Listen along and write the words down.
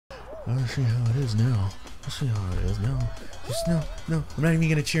Let's see how it is now. Let's see how it is now. Just no. I'm not even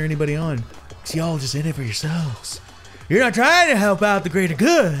gonna cheer anybody on. Cause y'all just in it for yourselves. You're not trying to help out the greater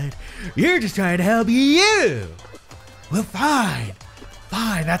good. You're just trying to help you. Well, fine.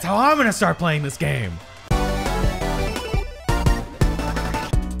 Fine, that's how I'm gonna start playing this game.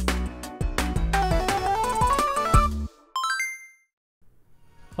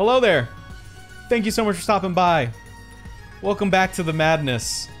 Hello there. Thank you so much for stopping by. Welcome back to the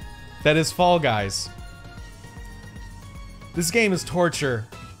madness that is Fall Guys. This game is torture,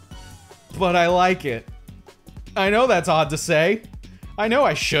 but I like it. I know that's odd to say. I know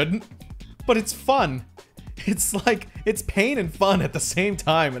I shouldn't, but it's fun. It's like, it's pain and fun at the same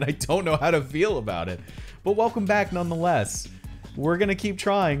time, and I don't know how to feel about it. But welcome back nonetheless. We're gonna keep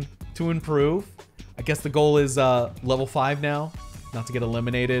trying to improve. I guess the goal is level 5 now, not to get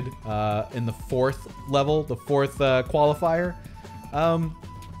eliminated in the 4th level, the 4th qualifier.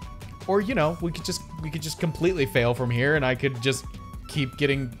 Or you know, we could just completely fail from here, and I could just keep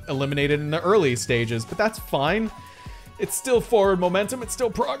getting eliminated in the early stages. But that's fine. It's still forward momentum. It's still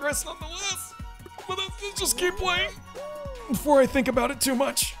progress nonetheless. But let's just keep playing before I think about it too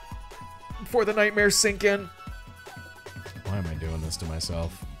much. Before the nightmares sink in. Why am I doing this to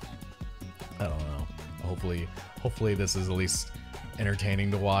myself? I don't know. Hopefully this is at least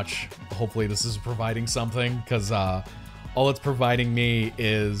entertaining to watch. Hopefully this is providing something, because all it's providing me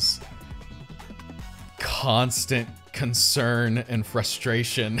is constant concern and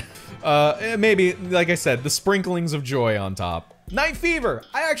frustration. Maybe, like I said, the sprinklings of joy on top. Night Fever!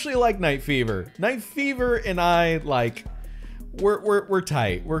 I actually like Night Fever. Night Fever and I, like, we're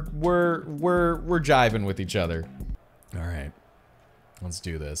tight. We're jiving with each other. Alright. Let's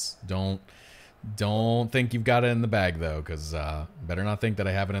do this. Don't think you've got it in the bag though, because better not think that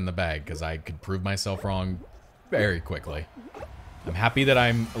I have it in the bag, because I could prove myself wrong very quickly. I'm happy that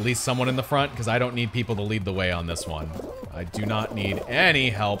I'm at least someone in the front, because I don't need people to lead the way on this one. I do not need any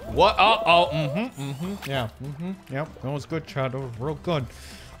help. What? Yeah, yep. That was good, Chad. That was real good.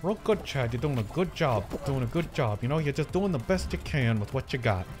 Real good, Chad. You're doing a good job. Doing a good job. You know, you're just doing the best you can with what you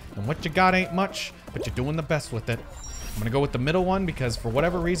got. And what you got ain't much, but you're doing the best with it. I'm gonna go with the middle one, because for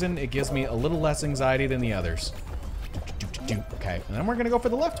whatever reason, it gives me a little less anxiety than the others. Okay, and then we're gonna go for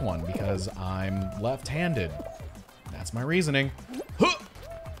the left one, because I'm left-handed. That's my reasoning.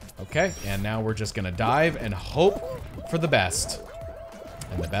 Okay, and now we're just gonna dive and hope for the best.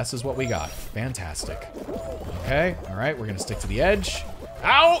 And the best is what we got. Fantastic. Okay, all right, we're gonna stick to the edge.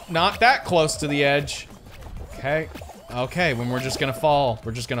 Ow! Not that close to the edge. Okay, okay, when we're just gonna fall.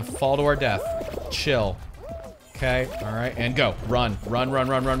 We're just gonna fall to our death. Chill. Okay, all right, and go. Run.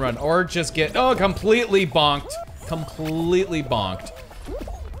 Or just get, oh, completely bonked. Completely bonked.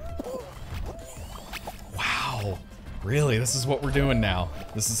 Wow, really, this is what we're doing now.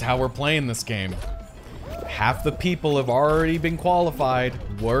 This is how we're playing this game. Half the people have already been qualified.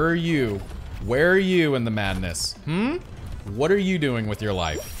 Where are you? Where are you in the madness? What are you doing with your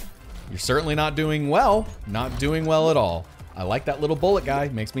life? You're certainly not doing well. Not doing well at all. I like that little bullet guy.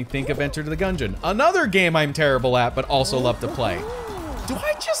 Makes me think of Enter the Gungeon. Another game I'm terrible at, but also love to play. Do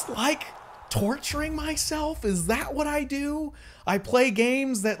I just like torturing myself? Is that what I do? I play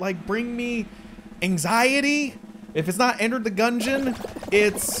games that like bring me anxiety. If it's not Enter the Gungeon,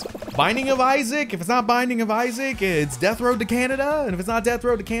 it's Binding of Isaac. If it's not Binding of Isaac, it's Death Road to Canada. And if it's not Death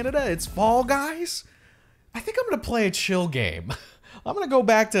Road to Canada, it's Fall Guys. I think I'm gonna play a chill game. I'm gonna go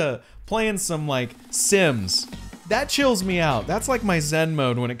back to playing some like Sims. That chills me out. That's like my Zen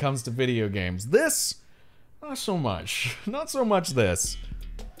mode when it comes to video games. This, not so much. Not so much this.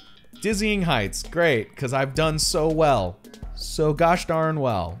 Dizzying Heights, great, because I've done so well. So gosh darn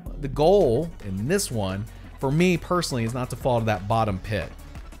well. The goal in this one, for me personally, is not to fall to that bottom pit.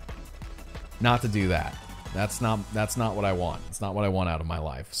 Not to do that. That's not what I want. It's not what I want out of my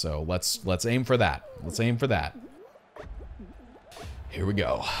life. So let's aim for that. Let's aim for that. Here we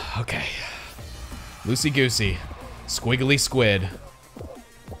go. Okay. Loosey goosey. Squiggly squid. Here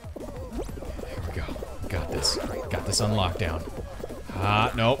we go. Got this. Got this on lockdown.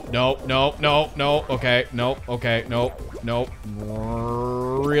 Nope. Okay, nope. Okay, nope.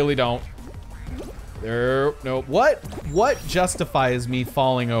 Really don't. There, nope. What justifies me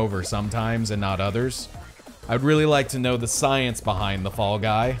falling over sometimes and not others? I'd really like to know the science behind the fall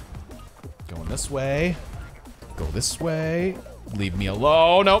guy. Going this way. Go this way. Leave me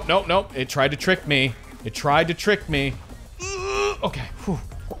alone. Nope. It tried to trick me. It tried to trick me. Okay. Whew.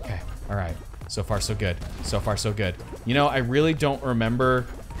 Okay. All right. So far, so good. So far, so good. You know, I really don't remember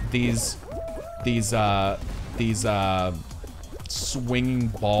these swinging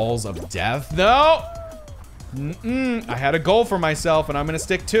balls of death. No! I had a goal for myself, and I'm gonna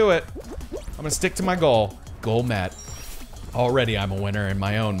stick to it. I'm gonna stick to my goal. Goal met. Already, I'm a winner in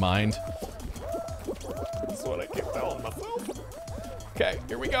my own mind. That's what I keep telling myself. Okay,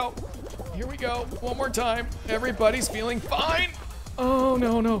 here we go. Here we go. One more time. Everybody's feeling fine. Oh,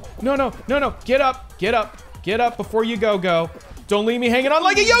 no, no. No, no, no, no. Get up. Get up. Get up before you go. Don't leave me hanging on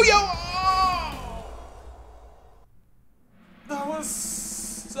like a yo-yo. Oh! That was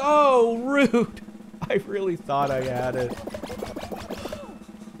so rude. I really thought I had it.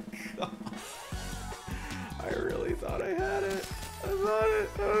 I really thought I had it. I thought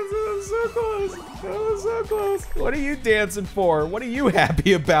it. That was so close. That was so close. What are you dancing for? What are you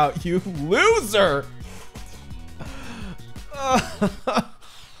happy about, you loser?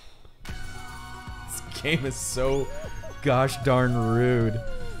 This game is so gosh darn rude.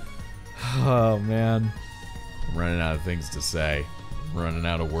 Oh man. I'm running out of things to say. I'm running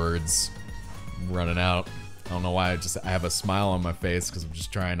out of words. I'm running out. I don't know why I have a smile on my face because I'm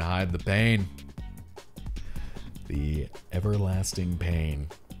just trying to hide the pain. The everlasting pain.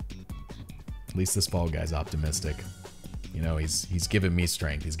 At least this Fall Guy's optimistic. You know, he's giving me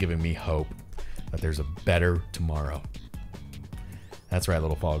strength. He's giving me hope that there's a better tomorrow. That's right,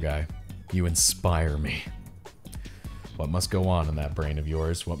 little Fall Guy. You inspire me. What must go on in that brain of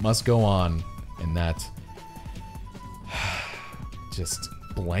yours? What must go on in that just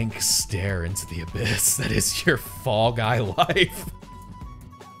blank stare into the abyss that is your Fall Guy life?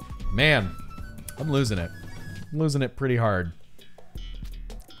 Man, I'm losing it. I'm losing it pretty hard.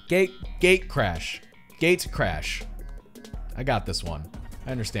 Gate crash. Gate crash. I got this one.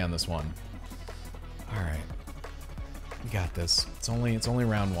 I understand this one. All right. We got this. It's only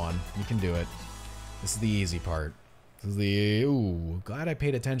round one. You can do it. This is the easy part. This is the, ooh, glad I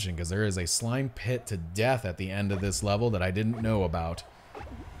paid attention because there is a slime pit to death at the end of this level that I didn't know about.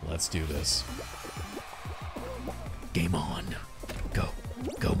 Let's do this. Game on. Go.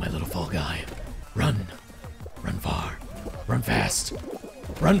 Go, my little Fall Guy. Run. Run far. Run fast.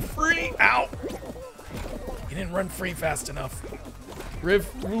 Run free. Ow. You didn't run free fast enough.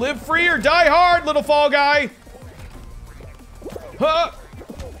 Live free or die hard, little Fall Guy. Huh.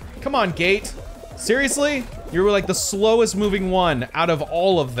 Come on, Gate. Seriously? You were like the slowest moving one out of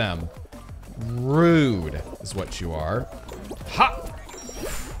all of them. Rude is what you are. Ha!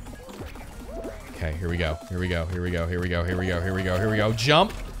 Okay, here we go. Here we go. Here we go. Here we go. Here we go. Here we go. Here we go.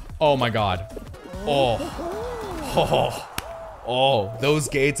 Jump. Oh my god. Oh. Oh. Oh, those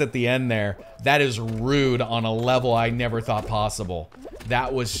gates at the end there. That is rude on a level I never thought possible.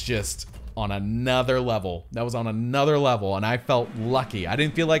 That was just on another level. That was on another level, and I felt lucky. I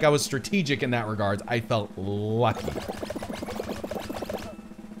didn't feel like I was strategic in that regard. I felt lucky.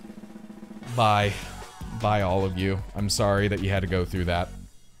 Bye. Bye, all of you. I'm sorry that you had to go through that.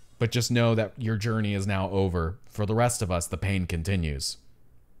 But just know that your journey is now over. For the rest of us, the pain continues.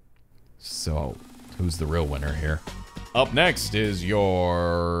 So, who's the real winner here? Up next is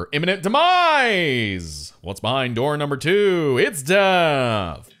your imminent demise. What's behind door number 2? It's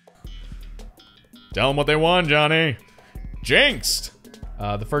death. Tell them what they won, Johnny. Jinxed.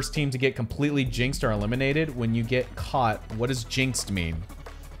 The first team to get completely jinxed are eliminated. When you get caught, what does jinxed mean?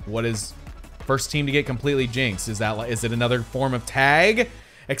 What is first team to get completely jinxed? Is it another form of tag?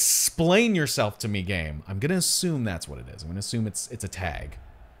 Explain yourself to me, game. I'm gonna assume that's what it is. I'm gonna assume it's a tag,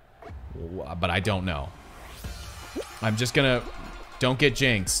 but I don't know. I'm just gonna don't get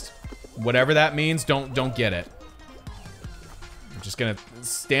jinxed. Whatever that means, don't get it. I'm just gonna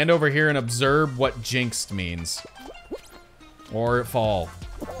stand over here and observe what jinxed means. Or fall.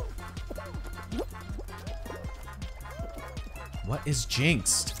 What is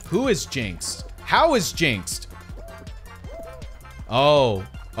jinxed? Who is jinxed? How is jinxed? Oh,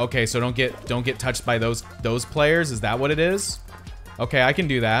 okay, so don't get touched by those players. Is that what it is? Okay, I can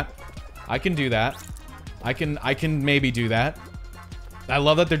do that. I can do that. I can maybe do that. I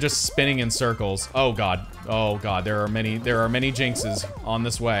love that they're just spinning in circles. Oh god. Oh god, there are many jinxes on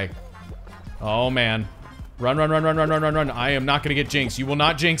this way. Oh man. Run, run, run, run, run, run, run, run. I am not gonna get jinxed. You will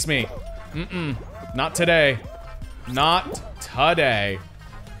not jinx me. Not today. Not today.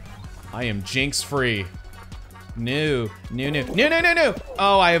 I am jinx free. No.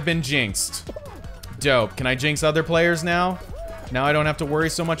 Oh, I have been jinxed. Dope. Can I jinx other players now? Now I don't have to worry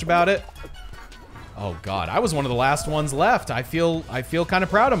so much about it? Oh god, I was one of the last ones left. I feel kind of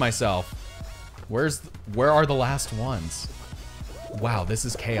proud of myself. Where are the last ones? Wow, this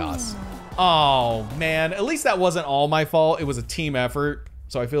is chaos. Oh man, at least that wasn't all my fault. It was a team effort,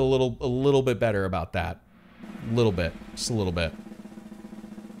 so I feel a little bit better about that. A little bit, just a little bit.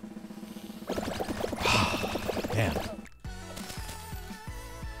 Man.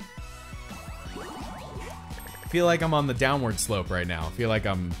 feel like I'm on the downward slope right now. I feel like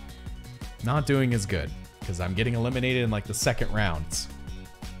I'm not doing as good because I'm getting eliminated in like the second rounds.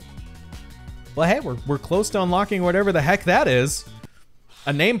 Well, hey, we're close to unlocking whatever the heck that is.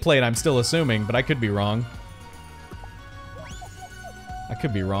 A nameplate, I'm still assuming, but I could be wrong. I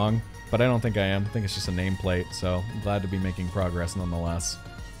could be wrong, but I don't think I am. I think it's just a nameplate, so I'm glad to be making progress nonetheless.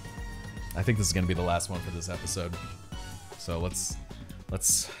 I think this is gonna be the last one for this episode. So let's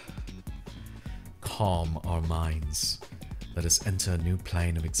calm our minds. Let us enter a new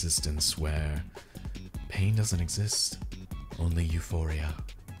plane of existence where pain doesn't exist, only euphoria.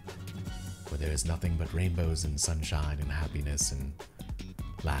 Where there is nothing but rainbows and sunshine and happiness and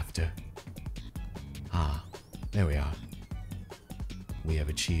laughter. Ah, there we are. We have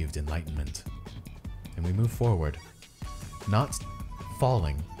achieved enlightenment. And we move forward. Not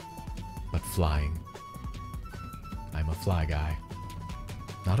falling, but flying. I'm a fly guy,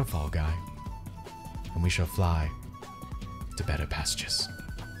 not a fall guy. And we shall fly to better pastures.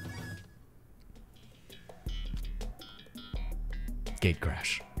 Gate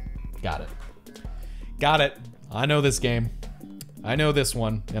crash. Got it. Got it. I know this game. I know this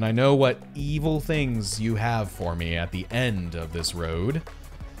one, and I know what evil things you have for me at the end of this road,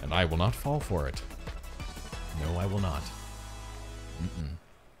 and I will not fall for it. No, I will not.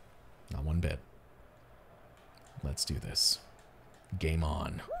 Not one bit. Let's do this. Game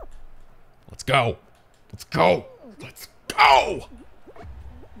on. Let's go. Let's go. Let's go.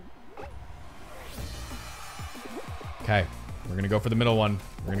 Okay. We're gonna go for the middle one.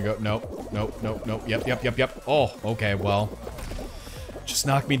 We're gonna go. Nope. Nope. Nope. Nope. Yep. Oh, okay. Well, just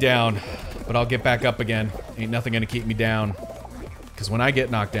knock me down, but I'll get back up again. Ain't nothing gonna keep me down. Because when I get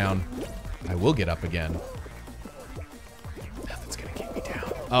knocked down, I will get up again. Nothing's gonna keep me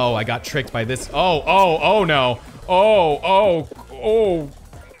down. Oh, I got tricked by this. Oh no. Oh.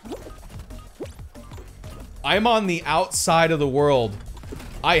 I'm on the outside of the world.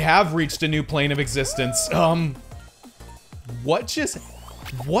 I have reached a new plane of existence. What just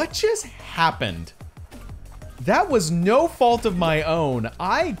happened? That was no fault of my own.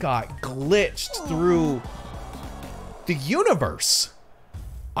 I got glitched through the universe.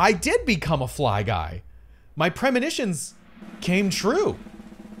 I did become a fly guy. My premonitions came true.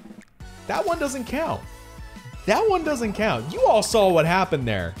 That one doesn't count. That one doesn't count. You all saw what happened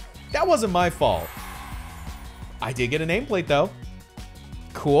there. That wasn't my fault. I did get a nameplate though.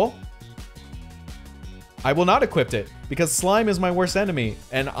 Cool. I will not equip it because slime is my worst enemy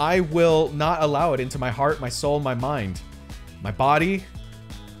and I will not allow it into my heart, my soul, my mind, my body,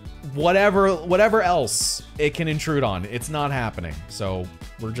 whatever else it can intrude on. It's not happening. So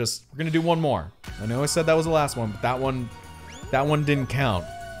we're gonna do one more. I know I said that was the last one, but that one didn't count.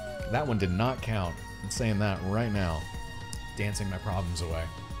 That one did not count. I'm saying that right now. Dancing my problems away.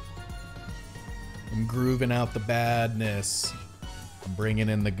 I'm grooving out the badness. I'm bringing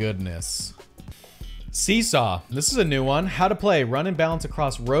in the goodness. Seesaw. This is a new one. How to play. Run and bounce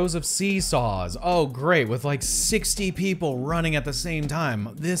across rows of seesaws. Oh, great. With like 60 people running at the same time.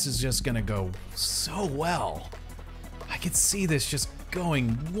 This is just gonna go so well. I could see this just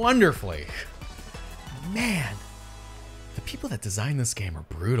going wonderfully. Man, the people that designed this game are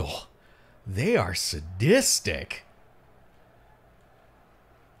brutal. They are sadistic.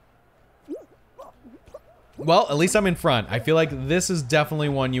 Well, at least I'm in front. I feel like this is definitely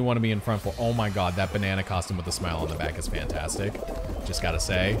one you want to be in front for. Oh my god, that banana costume with the smile on the back is fantastic. Just gotta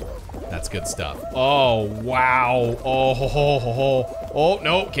say, that's good stuff. Oh, wow. Oh,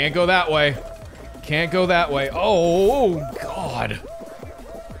 no, can't go that way. Can't go that way. Oh, god.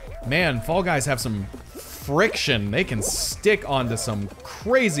 Man, Fall Guys have some friction. They can stick onto some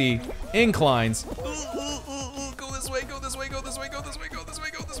crazy inclines. Go this way, go this way, go this way, go this way, go this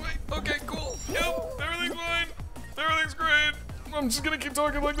way, go this way. Okay, cool. Yep, everything's fine. Everything's great. I'm just gonna keep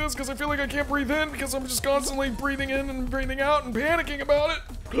talking like this because I feel like I can't breathe in because I'm just constantly breathing in and breathing out and panicking about it.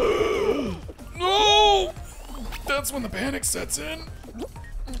 No! That's when the panic sets in.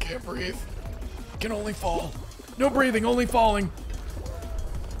 I can't breathe. Can only fall. No breathing, only falling.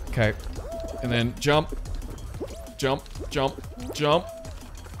 Okay. And then jump. Jump, jump, jump.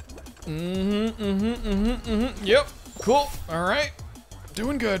 Yep. Cool. All right.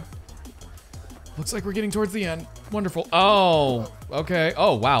 Doing good. Looks like we're getting towards the end. Wonderful. Oh, okay.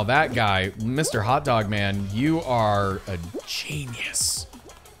 Oh, wow. That guy, Mr. Hot Dog Man, you are a genius.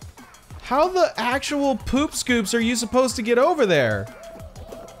 How the actual poop scoops are you supposed to get over there?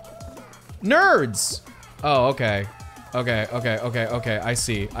 Nerds. Oh, okay. Okay. I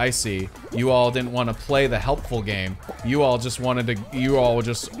see. You all didn't want to play the helpful game. You all just wanted to, you all were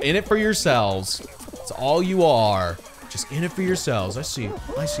just in it for yourselves. That's all you are. Just in it for yourselves. I see how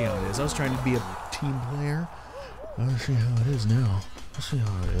it is. I was trying to be a team player. Let's see how it is now. Let's see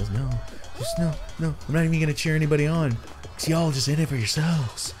how it is now. Just no. I'm not even gonna cheer anybody on. Cause y'all just in it for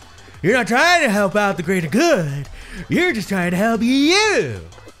yourselves. You're not trying to help out the greater good. You're just trying to help you.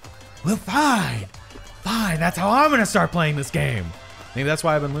 Well, fine. That's how I'm gonna start playing this game. Maybe that's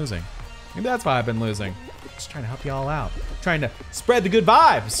why I've been losing. Just trying to help you all out. Trying to spread the good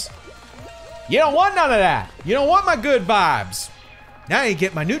vibes. You don't want none of that. You don't want my good vibes. Now you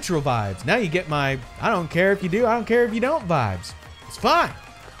get my neutral vibes. Now you get my I don't care if you do, I don't care if you don't vibes. It's fine.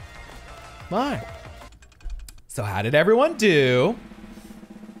 So how did everyone do?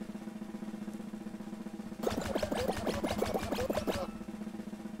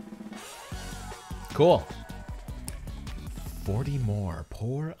 Cool. 40 more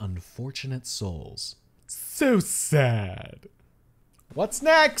poor unfortunate souls. So sad. What's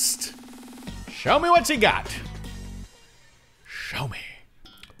next? Show me what you got. Show me.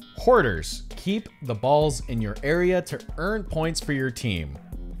 Hoarders, keep the balls in your area to earn points for your team.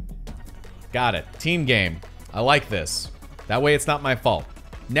 Got it. Team game. I like this. That way it's not my fault.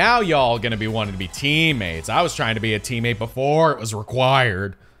 Now y'all gonna be wanting to be teammates. I was trying to be a teammate before it was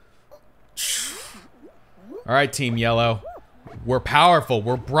required. All right, Team Yellow. We're powerful.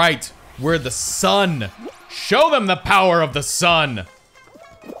 We're bright. We're the sun. Show them the power of the sun.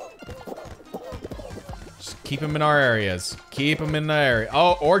 Just keep them in our areas. Keep them in the area.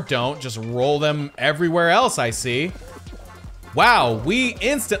 Oh, or don't. Just roll them everywhere else I see. Wow, we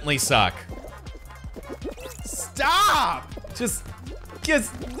instantly suck. Stop! Just,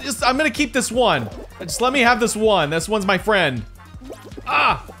 I'm gonna keep this one. Just let me have this one. This one's my friend.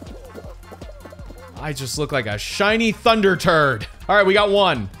 Ah! I just look like a shiny thunder turd. All right, we got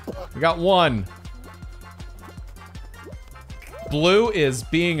one. Blue is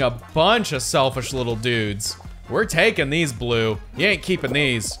being a bunch of selfish little dudes. We're taking these, Blue. You ain't keeping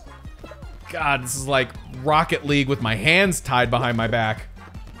these. God, this is like Rocket League with my hands tied behind my back.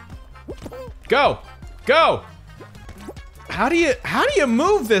 Go! How do you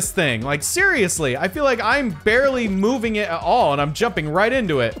move this thing? Like, seriously, I feel like I'm barely moving it at all and I'm jumping right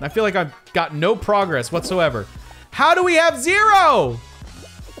into it. And I feel like I've got no progress whatsoever. How do we have 0?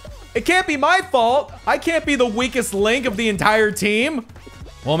 It can't be my fault. I can't be the weakest link of the entire team.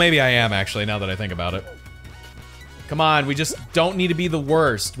 Well, maybe I am actually, now that I think about it. Come on, we just don't need to be the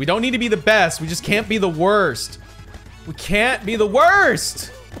worst. We don't need to be the best. We just can't be the worst. We can't be the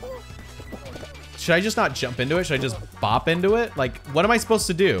worst. Should I just not jump into it? Should I just bop into it? Like, what am I supposed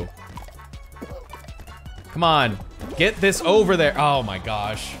to do? Come on, get this over there. Oh my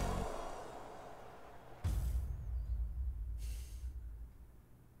gosh.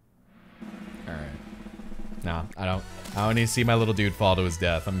 All right. No, I don't need to see my little dude fall to his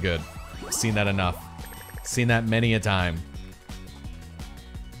death. I'm good. I've seen that enough. Seen that many a time.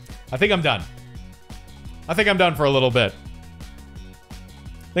 I think I'm done. I think I'm done for a little bit.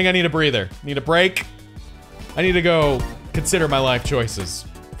 I think I need a breather. Need a break. I need to go consider my life choices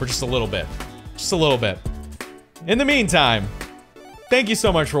for just a little bit. Just a little bit. In the meantime, thank you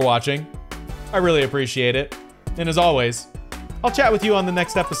so much for watching. I really appreciate it. And as always, I'll chat with you on the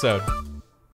next episode.